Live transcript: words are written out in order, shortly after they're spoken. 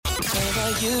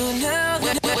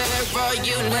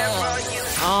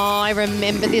Oh, I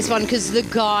remember this one because the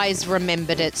guys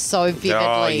remembered it so vividly.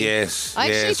 Oh, yes.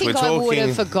 I actually think I would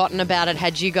have forgotten about it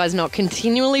had you guys not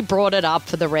continually brought it up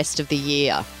for the rest of the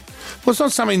year. Well, it's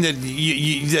not something that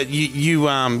you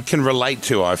can relate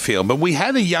to, I feel. But we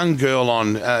had a young girl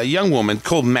on, a young woman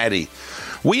called Maddie.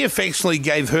 We affectionately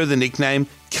gave her the nickname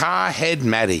Carhead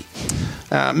Maddie.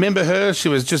 Remember her? She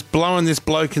was just blowing this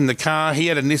bloke in the car. He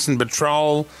had a Nissan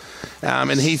Patrol,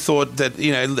 and he thought that,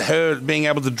 you know, her being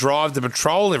able to drive the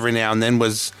Patrol every now and then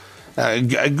was a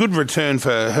good return for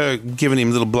her giving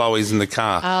him little blowies in the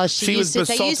car. Oh, she was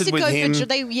besotted with him.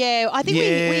 I think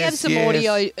we have some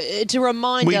audio to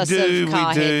remind us of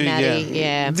Carhead Maddie.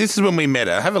 Yeah. This is when we met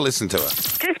her. Have a listen to her.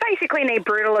 Just basically need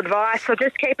brutal advice, so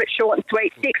just keep it short and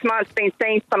sweet. 6 months, been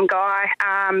seeing some guy.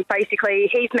 Basically,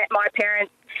 he's met my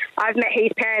parents. I've met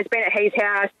his parents, been at his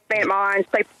house, been at mine,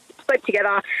 slept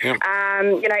together. Yep.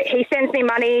 He sends me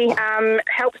money,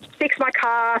 helps fix my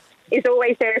car, is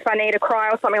always there if I need a cry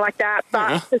or something like that.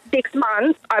 But for 6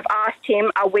 months, I've asked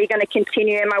him, are we going to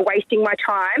continue? Am I wasting my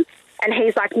time? And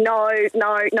he's like, no.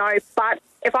 But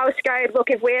if I was to go, look,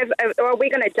 are we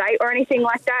going to date or anything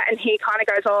like that? And he kind of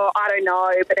goes, oh, I don't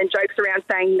know, but then jokes around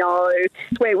saying no.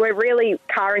 We're really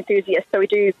car enthusiasts, so we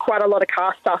do quite a lot of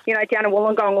car stuff, you know, down in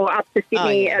Wollongong or up to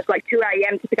Sydney at like 2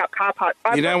 a.m. to pick up car parts.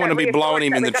 You don't want to be blowing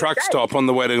him in the truck stop on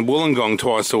the way to Wollongong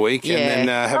twice a week and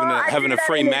then having a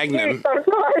free Magnum.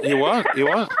 You what?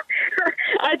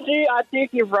 I do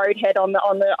give roadhead on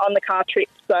the car trip,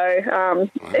 so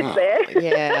it's there.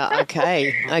 Yeah.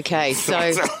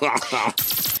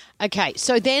 Okay.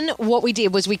 So then what we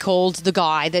did was we called the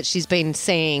guy that she's been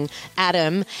seeing,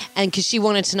 Adam, and because she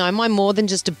wanted to know, am I more than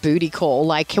just a booty call?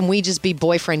 Like, can we just be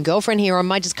boyfriend, girlfriend here, or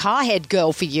am I just carhead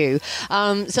girl for you?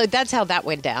 So that's how that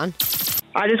went down.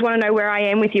 I just want to know where I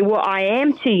am with you, what I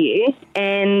am to you,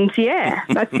 and yeah,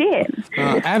 that's it.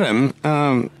 Adam,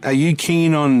 are you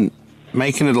keen on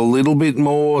making it a little bit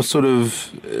more sort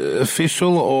of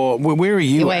official, or where are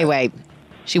you? Wait.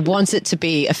 She wants it to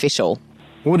be official.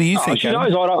 What do you think? She knows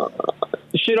I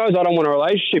don't want a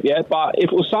relationship yet, but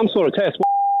if it was some sort of test, what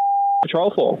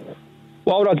patrol for?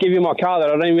 Why would I give you my car that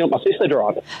I don't even let my sister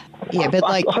drive? Yeah, but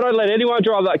I don't let anyone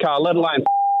drive that car, let alone.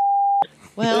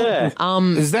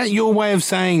 Well, is that your way of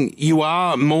saying you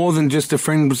are more than just a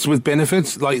friend with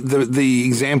benefits? Like the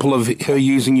example of her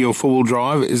using your four-wheel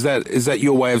drive, is that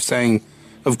your way of saying,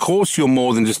 of course you're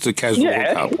more than just a casual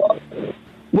hookup?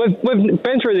 We've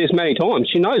been through this many times.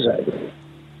 She knows it.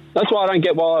 That's why I don't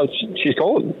get why she's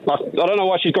calling. I don't know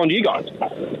why she's gone to you guys.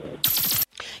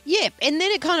 Yeah, and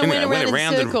then it kind of went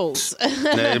around in circles.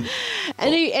 And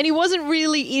he wasn't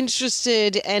really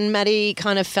interested, and Maddie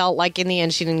kind of felt like in the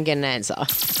end she didn't get an answer.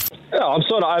 Yeah, I'm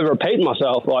sort of over-repeating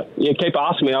myself. Like, you keep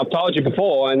asking me, I've told you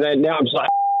before, and then now I'm just like...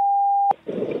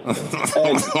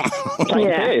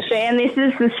 Sam, this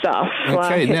is the stuff.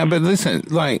 Okay, now, but listen,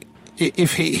 like...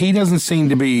 If he doesn't seem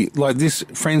to be like this,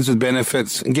 friends with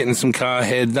benefits and getting some car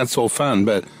head, that's all fun.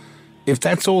 But if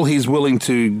that's all he's willing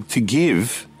to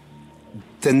give,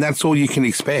 then that's all you can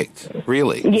expect,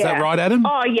 really. Is that right, Adam?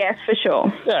 Oh, yes, for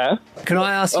sure. Yeah. Can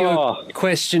I ask you a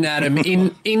question, Adam?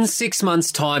 In 6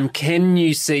 months' time, can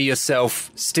you see yourself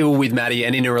still with Maddie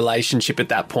and in a relationship at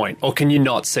that point? Or can you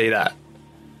not see that?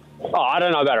 Oh, I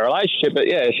don't know about a relationship, but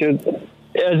yeah,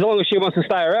 as long as she wants to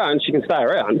stay around, she can stay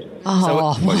around.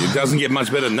 Oh. Well, it doesn't get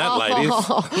much better than that, ladies.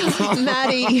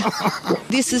 Maddie,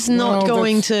 this is not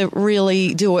going to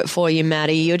really do it for you,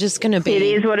 Maddie. You're just going to be... It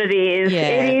is what it is.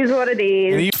 Yeah. It is what it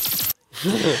is.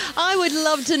 I would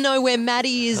love to know where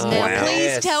Maddie is now. Wow.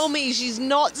 Please tell me she's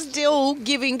not still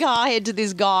giving carhead to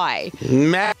this guy.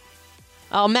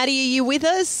 Oh, Maddie, are you with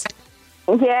us?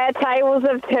 Yeah, tables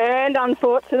have turned,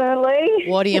 unfortunately.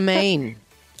 What do you mean?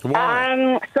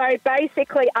 So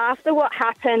basically, after what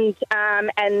happened,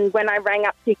 and when I rang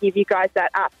up to give you guys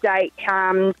that update,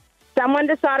 someone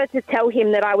decided to tell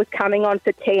him that I was coming on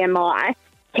for TMI.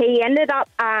 He ended up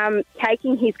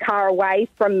taking his car away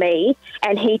from me,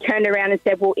 and he turned around and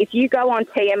said, well, if you go on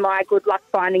TMI, good luck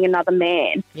finding another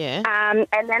man. Yeah.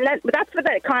 And then that's what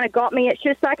that kind of got me. It's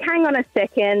just like, hang on a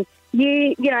second.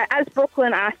 You know, as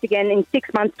Brooklyn asked again in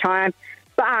 6 months' time,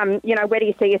 where do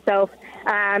you see yourself?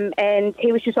 And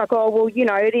he was just like, oh, well, you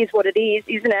know, it is what it is,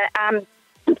 isn't it?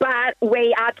 But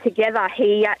we are together.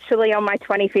 He actually, on my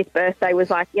 25th birthday, was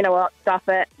like, you know what, stuff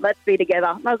it, let's be together.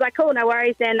 And I was like, cool, no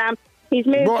worries. And He's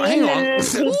moved Well, in hang on. and he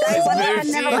stayed one night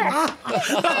and never left.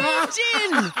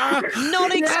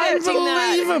 Not expecting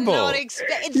that. Unbelievable. Not these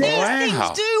Wow. things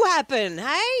do happen,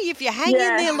 hey? If you hang in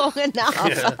there long enough.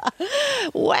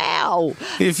 Wow.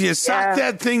 If you suck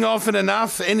that thing often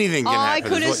enough, anything can I happen.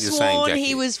 could is have what you're saying, sworn Jackie.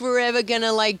 he was forever going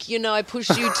to, push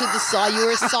you to the side. You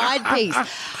were a side piece.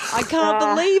 I can't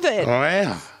believe it.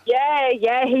 Wow.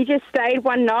 Yeah, he just stayed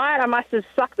one night. I must have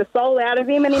sucked the soul out of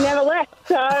him and he never left.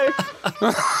 So,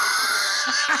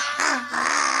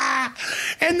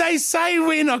 And they say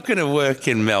we're not going to work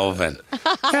in Melbourne.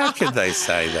 How could they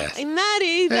say that? And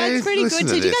that's pretty listen good.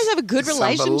 to Did you this. guys have a good It's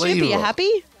relationship? Are you unbelievable.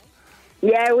 happy?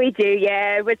 yeah, we do.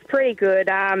 Yeah, it was pretty good.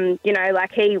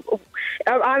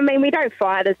 We don't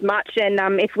fight as much. And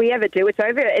if we ever do, it's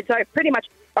over. It's pretty much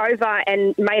over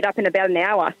and made up in about an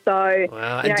hour. So,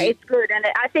 Wow. And it's good. And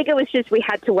I think it was just we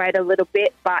had to wait a little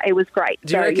bit, but it was great.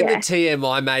 Do you reckon yeah. the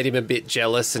TMI made him a bit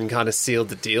jealous and kind of sealed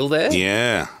the deal there?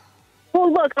 Yeah.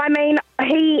 Well, look, I mean,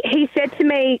 he said to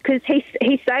me, because he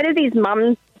stayed at his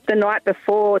mum the night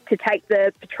before to take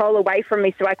the patrol away from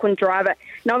me so I couldn't drive it.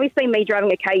 And obviously me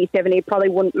driving a KU70 probably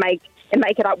wouldn't make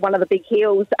it up one of the big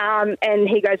hills. And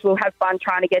he goes, we'll have fun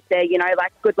trying to get there,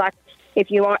 good luck. If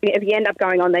you end up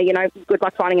going on there, good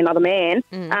luck finding another man.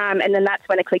 And then that's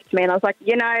when it clicked to me and I was like,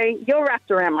 you're wrapped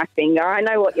around my finger. I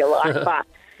know what you're like, but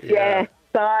yeah.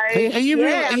 So Are you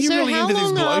really, So really how into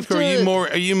this long bloke, or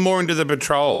are you more into the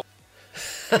patrol?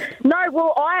 No,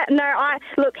 well, I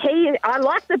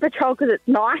like the patrol because it's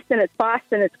nice and it's fast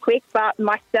and it's quick. But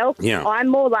myself, Yeah. I'm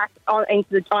more like I'm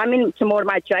into more of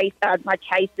my my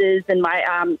chases and my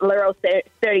Literal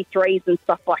 33s and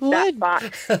stuff like that. But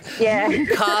yeah,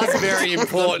 Cars are very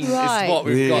important Right. is what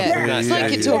we've got Yeah. from that. It's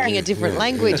like you're talking a different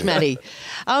language, Maddie.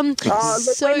 look,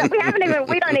 So,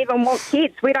 we don't even want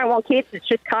kids. We don't want kids. It's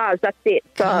just cars. That's it.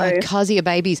 So cuz your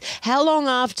babies. How long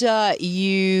after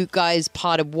you guys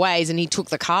parted ways and he took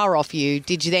the car off you,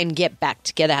 did you then get back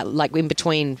together, like in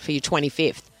between for your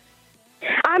 25th?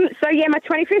 my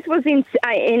 25th was in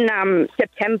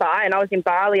September, and I was in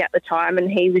Bali at the time, and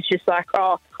he was just like,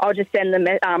 "Oh, I'll just send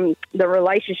the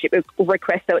relationship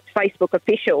request so it's Facebook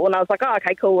official," and I was like, "Oh,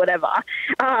 okay, cool, whatever."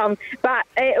 But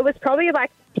it was probably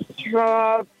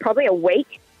a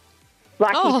week.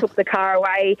 He took the car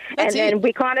away, and then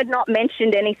we kind of not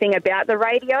mentioned anything about the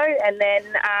radio, and then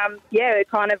it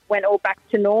kind of went all back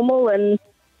to normal, and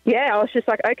I was just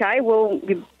like, okay, well,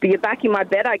 you're back in my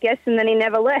bed, I guess, and then he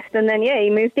never left, and then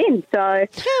he moved in. So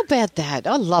How about that?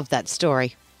 I love that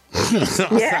story.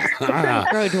 yeah,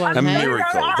 Good one, A hey?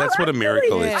 miracle. That's what a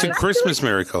miracle is. It's a Yeah. Christmas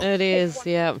miracle. It is,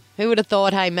 yeah. Who would have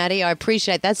thought? Hey, Maddie, I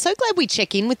appreciate that. So glad we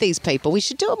check in with these people. We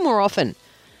should do it more often.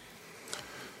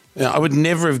 I would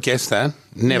never have guessed that.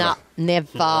 Never. Nah,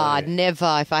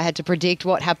 never. If I had to predict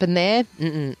what happened there,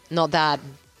 not that.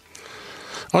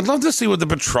 I'd love to see what the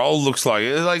patrol looks like.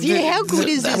 How good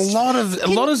is this? A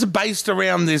lot is based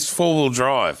around this four-wheel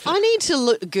drive. I need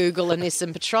to Google a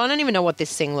Nissan Patrol. I don't even know what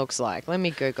this thing looks like. Let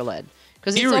me Google it.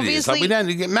 Because it's Here it is. obviously... Like, we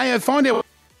don't. May I find out?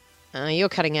 You're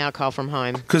cutting out, Carl, from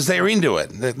home. Because they're into it.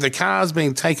 The car's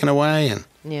being taken away, and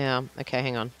Yeah. Okay,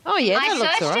 hang on. Oh, yeah, that I looks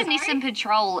all searched a right. Nissan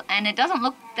Patrol and it doesn't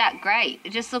look that great.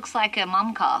 It just looks like a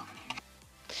mum car.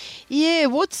 Yeah,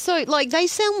 they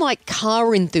sound like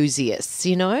car enthusiasts,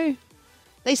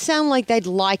 They sound like they'd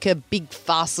like a big,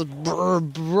 fast,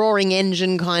 roaring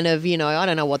engine kind of, I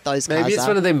don't know what those cars are. Maybe it's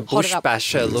one of them Hot it bush up.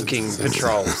 basher looking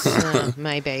patrols.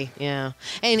 Maybe, yeah.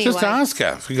 Anyway, just ask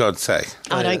her, for God's sake.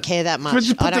 I don't care that much. But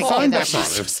just put I don't the care phone that back on.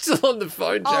 much. I'm still on the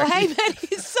phone, Oh, Jackie. hey,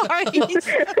 Maddie, sorry.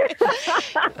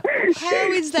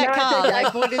 How is that No, it's car? okay.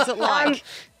 Like, what is it like?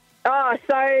 I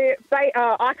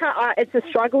can't. It's a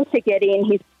struggle to get in.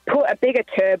 He's put a bigger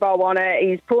turbo on it.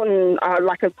 He's putting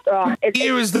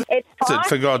Here is the it's tight,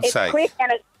 for God's it's sake. quick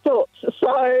and it's soot.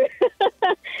 So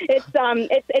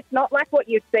it's not like what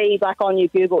you'd see like on your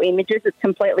Google images. It's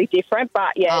completely different.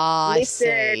 But yeah, I it's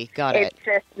lifted, see. Got it. It's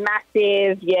just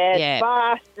massive. Yeah, Yeah. it's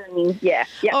fast and yeah.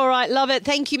 All right, love it.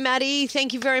 Thank you, Maddie.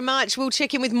 Thank you very much. We'll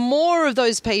check in with more of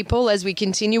those people as we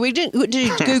continue. We do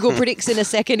Google Predicts in a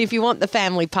second. If you want the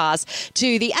family pass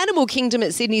to the Animal Kingdom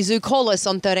at Sydney Zoo, call us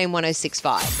on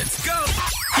 131065. Let's go.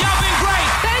 Y'all been great.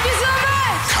 Thank you so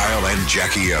much. Kyle and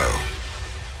Jackie O.